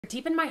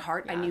Deep in my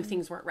heart, I knew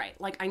things weren't right.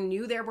 Like, I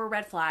knew there were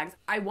red flags.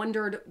 I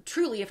wondered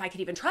truly if I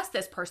could even trust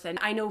this person.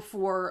 I know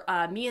for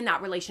me in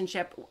that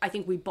relationship, I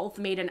think we both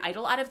made an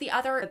idol out of the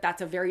other.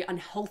 That's a very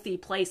unhealthy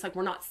place. Like,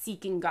 we're not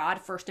seeking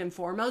God first and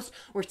foremost.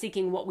 We're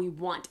seeking what we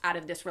want out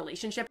of this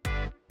relationship.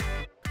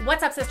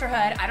 What's up,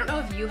 sisterhood? I don't know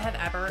if you have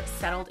ever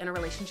settled in a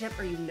relationship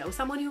or you know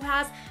someone who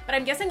has, but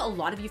I'm guessing a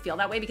lot of you feel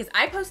that way because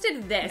I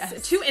posted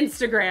this to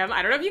Instagram.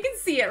 I don't know if you can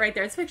see it right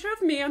there. It's a picture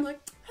of me. I'm like,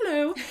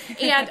 hello.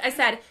 And I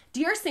said,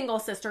 dear single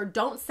sister,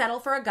 don't settle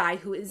for a guy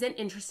who isn't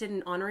interested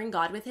in honoring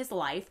God with his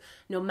life.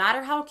 No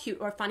matter how cute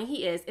or funny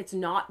he is, it's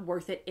not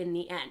worth it in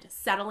the end.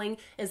 Settling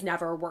is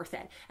never worth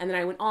it. And then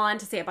I went on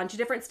to say a bunch of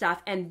different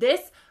stuff, and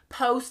this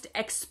post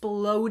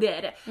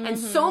exploded. And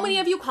so many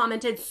of you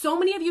commented, so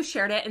many of you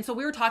shared it. And so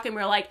we were talking,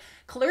 we were like,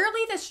 clearly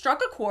this struck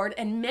a chord,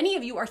 and many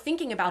of you are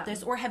thinking about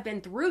this or have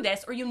been through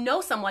this, or you know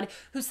someone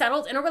who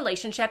settled in a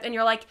relationship and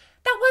you're like,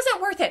 that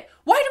wasn't worth it.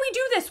 Why do we do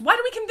this? Why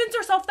do we convince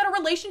ourselves that a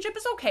relationship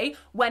is okay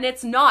when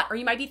it's not? Or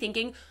you might be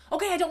thinking,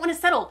 okay, I don't want to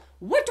settle.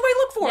 What do I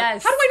look for?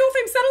 Yes. How do I know if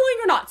I'm settling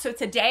or not? So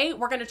today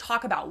we're going to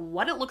talk about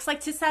what it looks like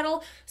to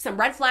settle, some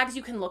red flags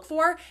you can look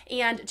for,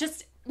 and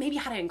just maybe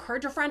how to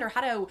encourage a friend or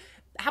how to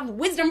have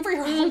wisdom for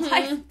your own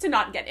life to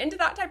not get into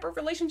that type of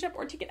relationship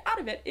or to get out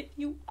of it if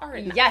you are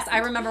in that. Yes, I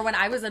remember when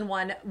I was in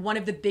one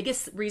of the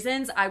biggest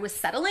reasons I was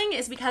settling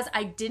is because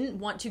I didn't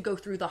want to go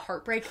through the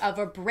heartbreak of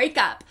a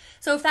breakup.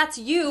 So if that's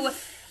you,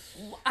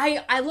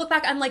 I look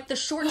back, I'm like, the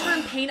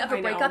short-term pain of a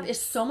breakup is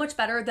so much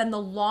better than the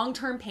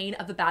long-term pain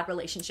of a bad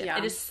relationship. Yeah.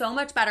 It is so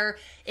much better.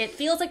 It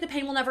feels like the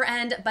pain will never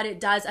end, but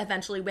it does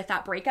eventually with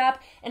that breakup.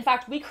 In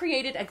fact, we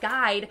created a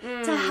guide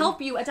to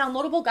help you, a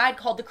downloadable guide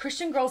called the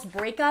Christian Girls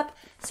Breakup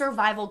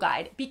Survival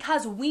Guide,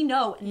 because we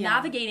know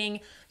navigating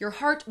your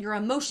heart, your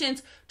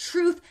emotions,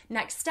 truth,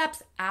 next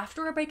steps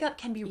after a breakup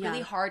can be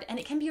really hard, and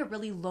it can be a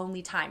really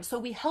lonely time. So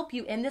we help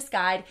you in this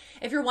guide.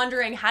 If you're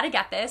wondering how to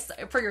get this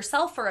for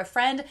yourself, for a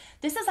friend,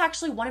 this is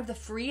actually one of the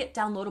free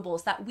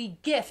downloadables that we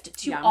gift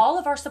to all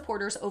of our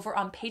supporters over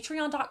on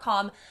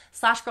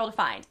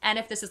patreon.com/girldefined. And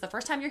if this is the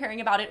first time you're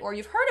hearing about it, or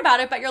you've heard about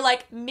it, but you're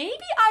like,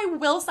 maybe I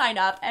will sign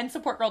up and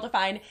support Girl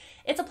Defined,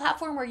 it's a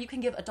platform where you can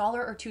give $1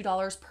 or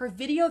 $2 per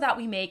video that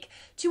we make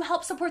to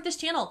help support this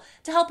channel,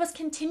 to help us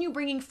continue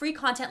bringing free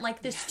content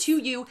like this to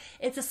you.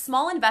 It's a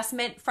small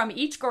investment from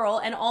each girl,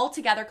 and all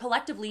together,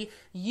 collectively,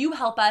 you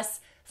help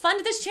us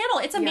fund this channel.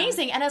 It's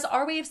amazing. And as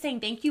our way of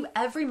saying thank you,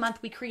 every month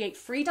we create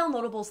free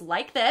downloadables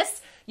like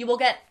this. You will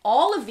get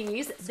all of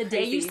these the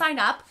day you sign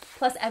up,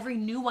 plus every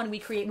new one we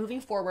create moving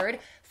forward.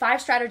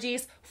 5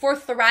 strategies for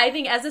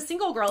thriving as a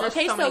single girl. There's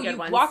okay, so so many good you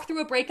ones. walk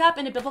through a breakup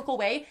in a biblical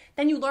way,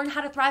 then you learn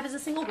how to thrive as a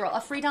single girl.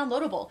 A free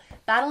downloadable.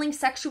 Battling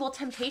sexual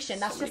temptation.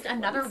 That's just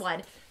another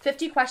one.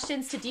 50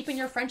 questions to deepen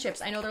your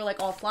friendships. I know they're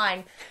like all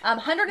flying.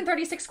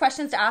 136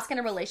 questions to ask in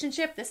a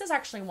relationship. This is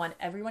actually one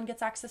everyone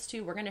gets access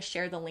to. We're going to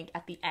share the link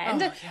at the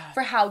end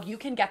for how you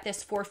can get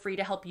this for free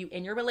to help you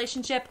in your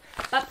relationship.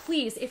 But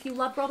please, if you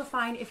love Girl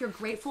Defined, if you're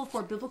grateful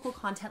for biblical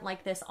content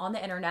like this on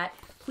the internet,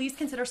 please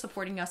consider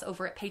supporting us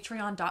over at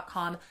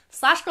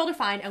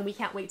patreon.com/girldefined, and we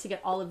can't wait to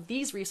get all of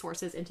these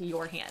resources into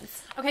your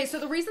hands. Okay, so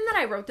the reason that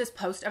I wrote this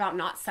post about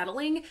not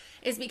settling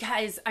is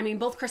because, I mean,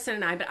 both Kristen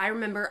and I, but I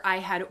remember I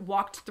had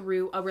walked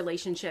through a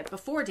relationship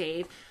before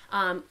Dave,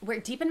 where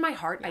deep in my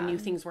heart, I knew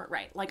things weren't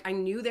right. Like, I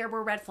knew there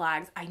were red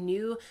flags.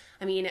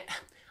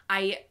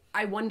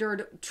 I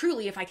wondered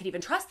truly if I could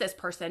even trust this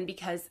person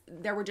because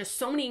there were just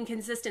so many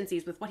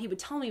inconsistencies with what he would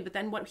tell me, but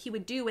then what he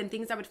would do and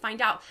things I would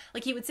find out.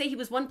 Like, he would say he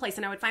was one place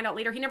and I would find out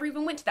later he never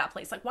even went to that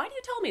place. Like, why do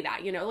you tell me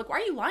that? You know, like, why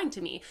are you lying to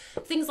me?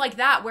 Things like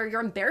that where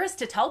you're embarrassed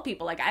to tell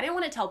people. Like, I didn't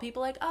want to tell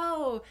people like,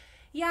 oh,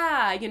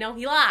 yeah, you know,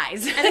 he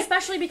lies. And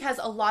especially because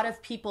a lot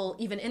of people,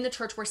 even in the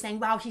church, were saying,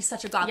 wow, he's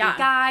such a godly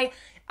guy.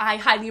 I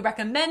highly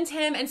recommend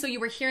him. And so you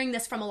were hearing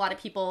this from a lot of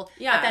people.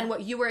 Yeah. But then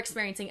what you were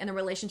experiencing in the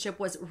relationship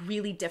was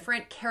really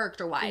different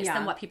character-wise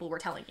than what people were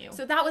telling you.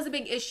 So that was a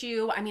big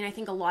issue. I mean, I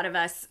think a lot of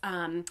us,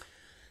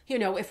 you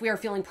know, if we are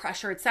feeling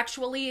pressured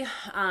sexually,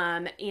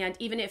 and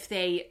even if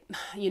they,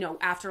 you know,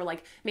 after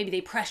like, maybe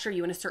they pressure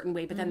you in a certain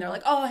way, but then they're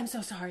like, oh, I'm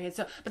so sorry. And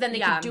so, but then they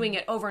keep doing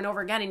it over and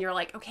over again. And you're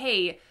like,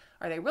 okay,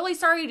 are they really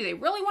sorry? Do they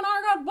really want to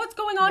honor God? What's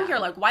going on here?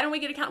 Like, why don't we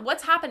get account?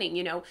 What's happening?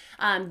 You know,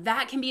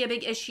 that can be a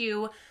big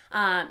issue.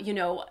 You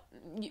know,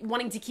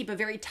 wanting to keep a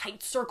very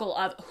tight circle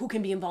of who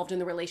can be involved in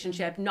the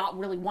relationship, not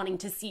really wanting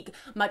to seek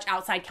much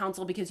outside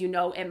counsel because you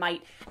know it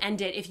might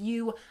end it. If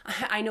you,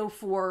 I know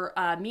for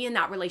me in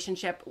that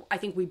relationship, I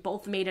think we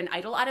both made an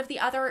idol out of the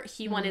other.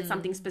 He wanted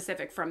something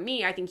specific from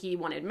me. I think he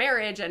wanted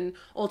marriage and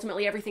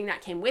ultimately everything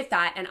that came with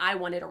that. And I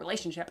wanted a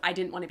relationship. I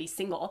didn't want to be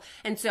single.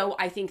 And so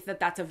I think that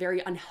that's a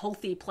very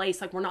unhealthy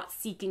place. Like, we're not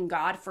seeking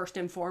God first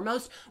and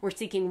foremost. We're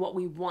seeking what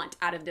we want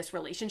out of this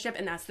relationship.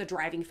 And that's the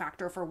driving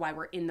factor for why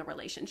we're in the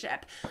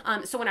relationship.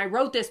 So when I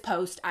wrote this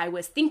post, I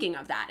was thinking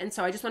of that. And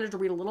so I just wanted to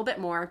read a little bit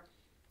more.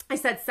 I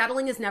said,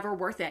 settling is never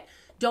worth it.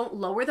 Don't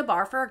lower the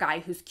bar for a guy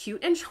who's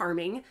cute and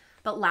charming.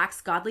 but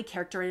lacks godly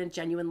character and a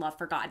genuine love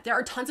for God. There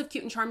are tons of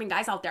cute and charming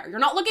guys out there. You're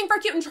not looking for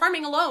cute and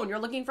charming alone. You're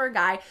looking for a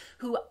guy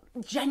who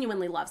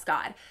genuinely loves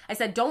God. I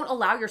said, don't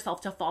allow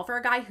yourself to fall for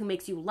a guy who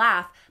makes you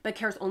laugh but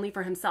cares only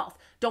for himself.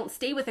 Don't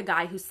stay with a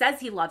guy who says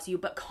he loves you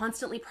but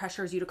constantly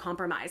pressures you to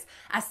compromise.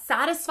 As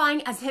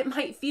satisfying as it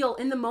might feel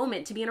in the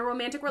moment to be in a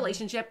romantic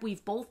relationship,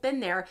 we've both been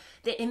there,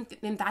 the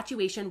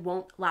infatuation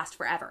won't last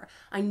forever.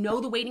 I know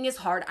the waiting is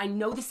hard. I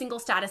know the single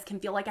status can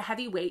feel like a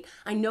heavy weight.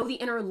 I know the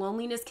inner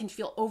loneliness can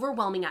feel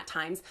overwhelming at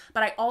times,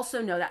 but I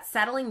also know that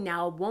settling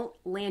now won't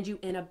land you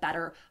in a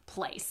better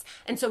place.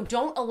 And so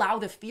don't allow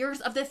the fears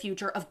of the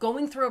future, of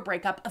going through a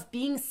breakup, of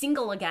being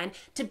single again,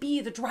 to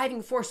be the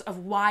driving force of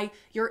why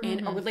you're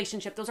in a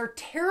relationship. Those are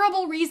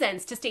terrible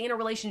reasons to stay in a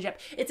relationship.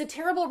 It's a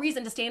terrible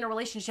reason to stay in a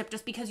relationship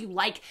just because you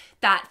like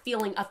that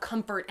feeling of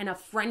comfort and of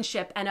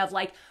friendship and of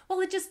like, well,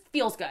 it just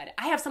feels good.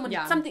 I have someone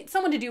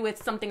to do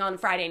with something on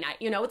Friday night.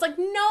 You know, it's like,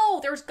 no,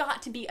 there's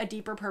got to be a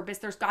deeper purpose.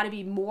 There's got to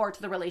be more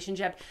to the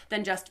relationship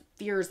than just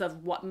fears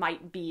of what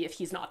might be if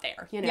he's not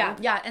there, you know?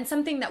 Yeah. And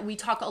something that we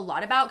talk a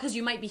lot about, because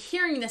you might be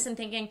hearing this and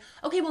thinking,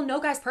 okay, well, no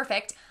guy's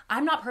perfect.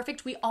 I'm not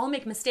perfect. We all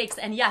make mistakes.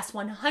 And yes,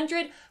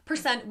 100%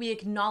 we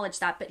acknowledge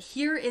that. But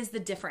here is the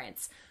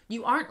difference.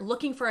 You aren't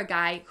looking for a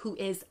guy who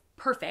is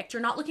perfect.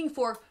 You're not looking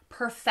for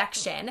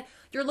perfection.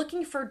 You're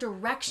looking for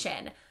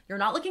direction. You're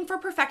not looking for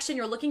perfection.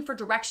 You're looking for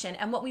direction.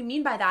 And what we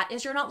mean by that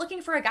is you're not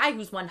looking for a guy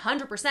who's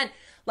 100%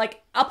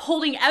 like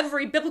upholding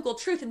every biblical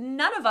truth.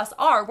 None of us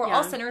are. We're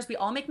all sinners. We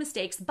all make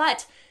mistakes.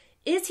 But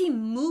is he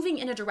moving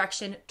in a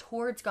direction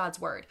towards God's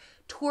word,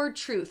 toward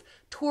truth,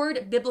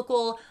 toward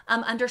biblical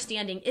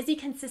understanding? Is he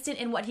consistent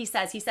in what he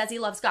says? He says he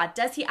loves God.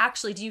 Does he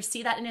actually? Do you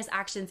see that in his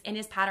actions, in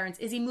his patterns?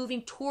 Is he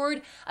moving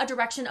toward a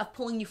direction of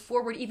pulling you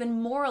forward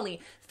even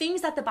morally?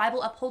 Things that the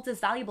Bible upholds as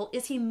valuable,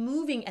 is he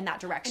moving in that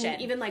direction?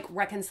 And even like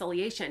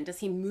reconciliation, does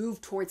he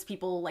move towards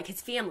people like his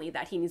family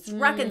that he needs to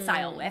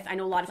reconcile with? I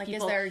know a lot of like,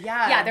 people. Is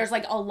there, there's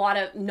like a lot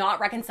of not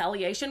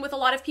reconciliation with a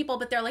lot of people,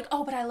 but they're like,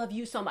 oh, but I love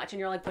you so much. And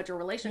you're like, but your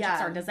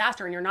relationships are a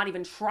disaster and you're not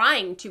even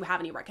trying to have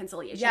any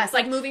reconciliation. Yes, it's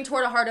like moving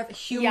toward a heart of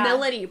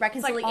humility,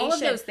 reconciliation, like all of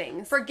those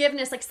things.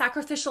 Forgiveness, like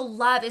sacrificial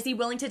love. Is he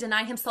willing to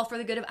deny himself for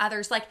the good of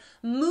others? Like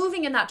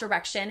moving in that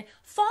direction,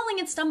 falling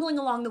and stumbling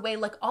along the way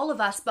like all of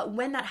us. But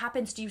when that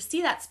happens, do you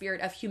see that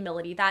spirit of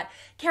humility, that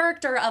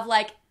character of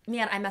like,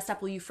 man, I messed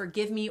up. Will you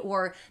forgive me?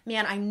 Or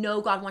man, I know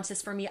God wants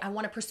this for me. I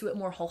want to pursue it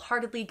more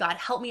wholeheartedly. God,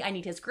 help me. I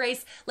need his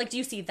grace. Like, do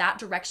you see that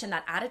direction,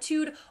 that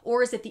attitude?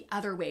 Or is it the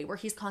other way where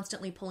he's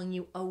constantly pulling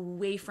you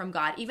away from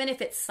God? Even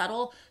if it's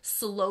subtle,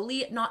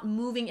 slowly, not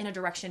moving in a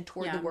direction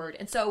toward the word.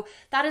 And so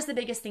that is the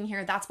biggest thing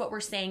here. That's what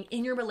we're saying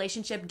in your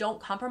relationship. Don't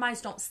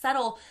compromise. Don't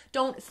settle.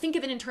 Don't think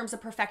of it in terms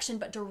of perfection,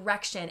 but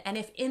direction. And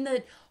if in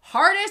the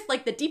hardest,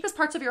 like the deepest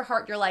parts of your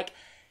heart, you're like,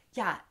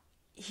 yeah,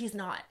 he's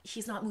not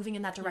moving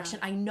in that direction.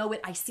 I know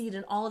it. I see it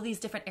in all of these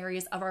different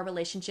areas of our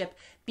relationship.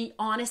 Be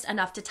honest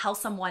enough to tell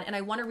someone. And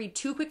I want to read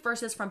 2 quick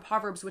verses from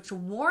Proverbs, which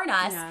warn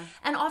us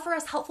and offer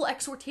us helpful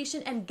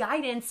exhortation and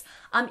guidance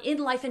in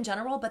life in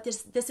general. But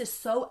this is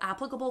so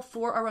applicable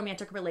for our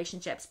romantic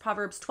relationships.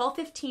 Proverbs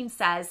 12:15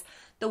 says,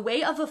 "The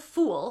way of a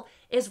fool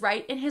is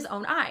right in his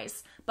own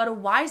eyes, but a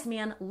wise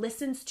man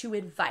listens to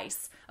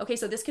advice." Okay,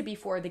 so this could be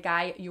for the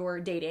guy you're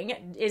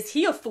dating. Is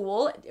he a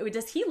fool?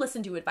 Does he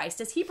listen to advice?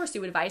 Does he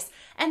pursue advice?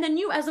 And then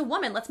you as a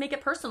woman, let's make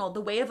it personal.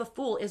 The way of a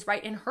fool is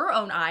right in her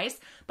own eyes,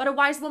 but a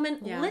wise woman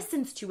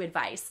listens to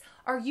advice.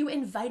 Are you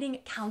inviting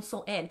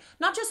counsel in?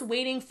 Not just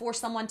waiting for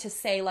someone to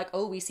say like,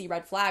 oh, we see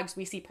red flags,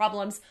 we see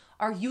problems.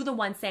 Are you the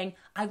one saying,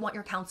 I want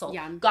your counsel?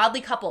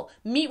 Godly couple,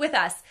 meet with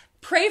us.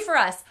 Pray for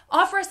us.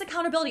 Offer us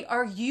accountability.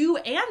 Are you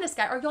and this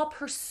guy, are y'all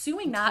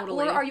pursuing that?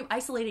 Totally. Or are you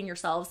isolating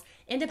yourselves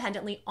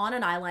independently on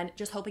an island,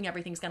 just hoping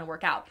everything's going to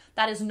work out?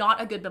 That is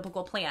not a good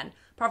biblical plan.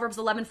 Proverbs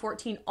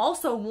 11:14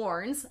 also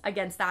warns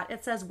against that.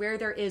 It says, where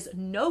there is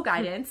no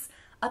guidance,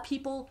 a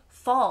people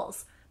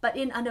falls. But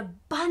in an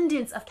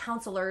abundance of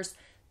counselors,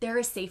 there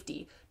is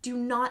safety. Do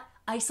not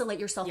isolate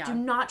yourself. Do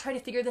not try to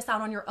figure this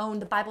out on your own.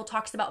 The Bible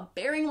talks about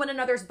bearing one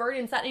another's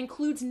burdens. That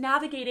includes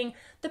navigating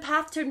the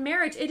path to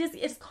marriage. It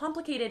is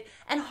complicated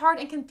and hard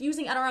and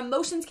confusing, and our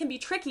emotions can be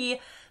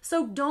tricky.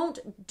 So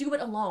don't do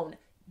it alone.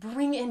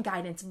 Bring in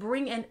guidance.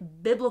 Bring in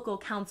biblical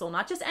counsel,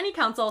 not just any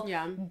counsel,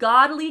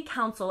 godly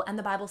counsel. And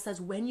the Bible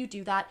says when you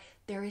do that,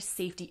 there is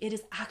safety. It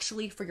is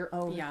actually for your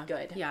own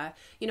good. Yeah.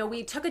 You know,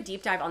 we took a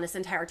deep dive on this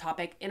entire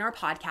topic in our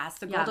podcast,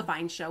 The Girl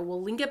Defined Show.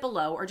 We'll link it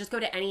below, or just go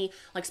to any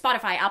like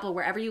Spotify, Apple,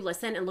 wherever you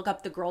listen, and look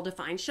up The Girl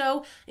Defined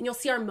Show. And you'll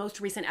see our most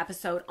recent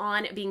episode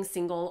on being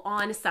single,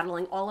 on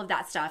settling, all of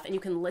that stuff. And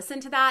you can listen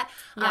to that.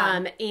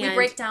 And we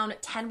break down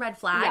 10 red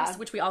flags,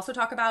 which we also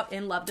talk about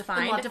in Love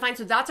Defined.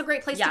 So that's a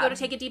great place to go to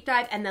take a deep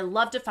dive. And then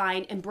Love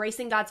Defined,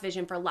 embracing God's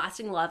vision for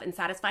lasting love and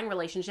satisfying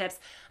relationships.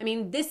 I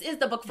mean, this is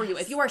the book for you.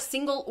 If you are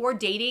single or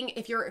dating,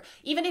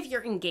 even if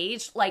you're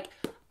engaged, like,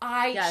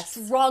 I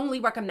strongly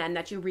recommend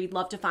that you read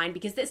Love Defined,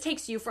 because this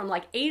takes you from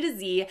like A to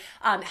Z,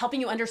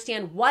 helping you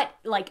understand what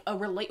like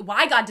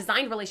why God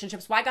designed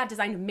relationships, why God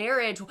designed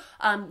marriage,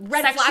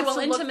 red flags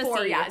to look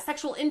for,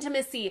 sexual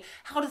intimacy,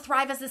 how to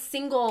thrive as a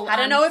single, how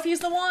to know if he's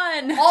the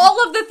one,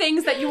 all of the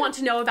things that you want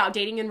to know about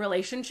dating and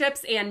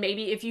relationships, and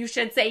maybe if you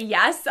should say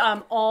yes,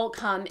 all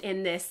come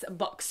in this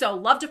book. So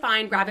Love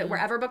Defined, grab it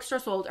wherever books are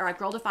sold or at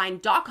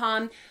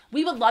girldefined.com.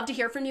 We would love to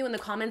hear from you in the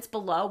comments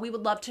below. We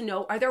would love to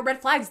know, are there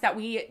red flags that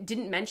we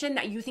didn't mention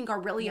that you think are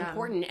really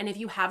important? And if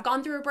you have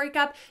gone through a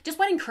breakup, just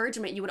what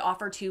encouragement you would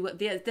offer to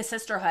the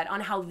sisterhood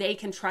on how they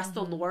can trust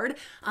the Lord,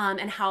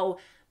 and how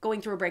going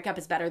through a breakup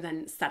is better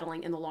than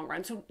settling in the long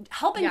run. So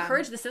help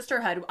encourage the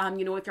sisterhood.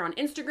 You know, if you're on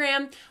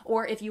Instagram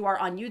or if you are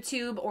on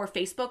YouTube or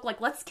Facebook, like,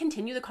 let's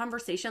continue the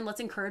conversation. Let's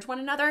encourage one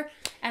another.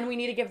 And we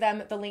need to give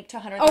them the link to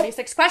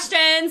 136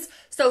 questions.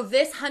 So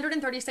this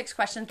 136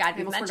 questions guide,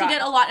 we've mentioned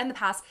it a lot in the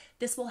past.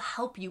 This will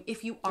help you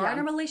if you are in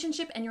a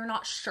relationship and you're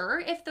not sure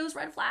if those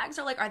red flags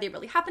are like, are they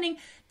really happening?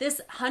 This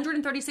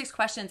 136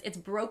 questions, it's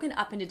broken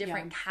up into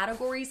different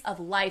categories of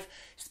life,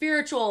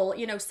 spiritual,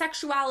 you know,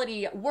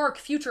 sexuality, work,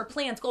 future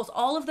plans, goals,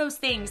 all of those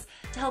things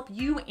to help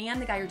you and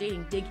the guy you're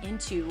dating dig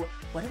into,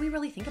 what do we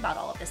really think about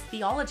all of this?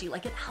 Theology,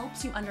 like, it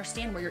helps you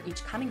understand where you're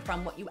each coming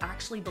from, what you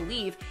actually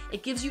believe.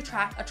 It gives you a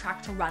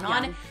track to run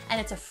on,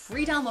 and it's a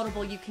free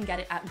downloadable. You can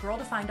get it at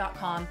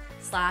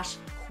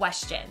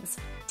girldefined.com/questions.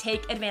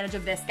 Take advantage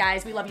of this,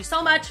 guys. We love you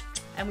so much,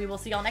 and we will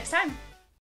see y'all next time.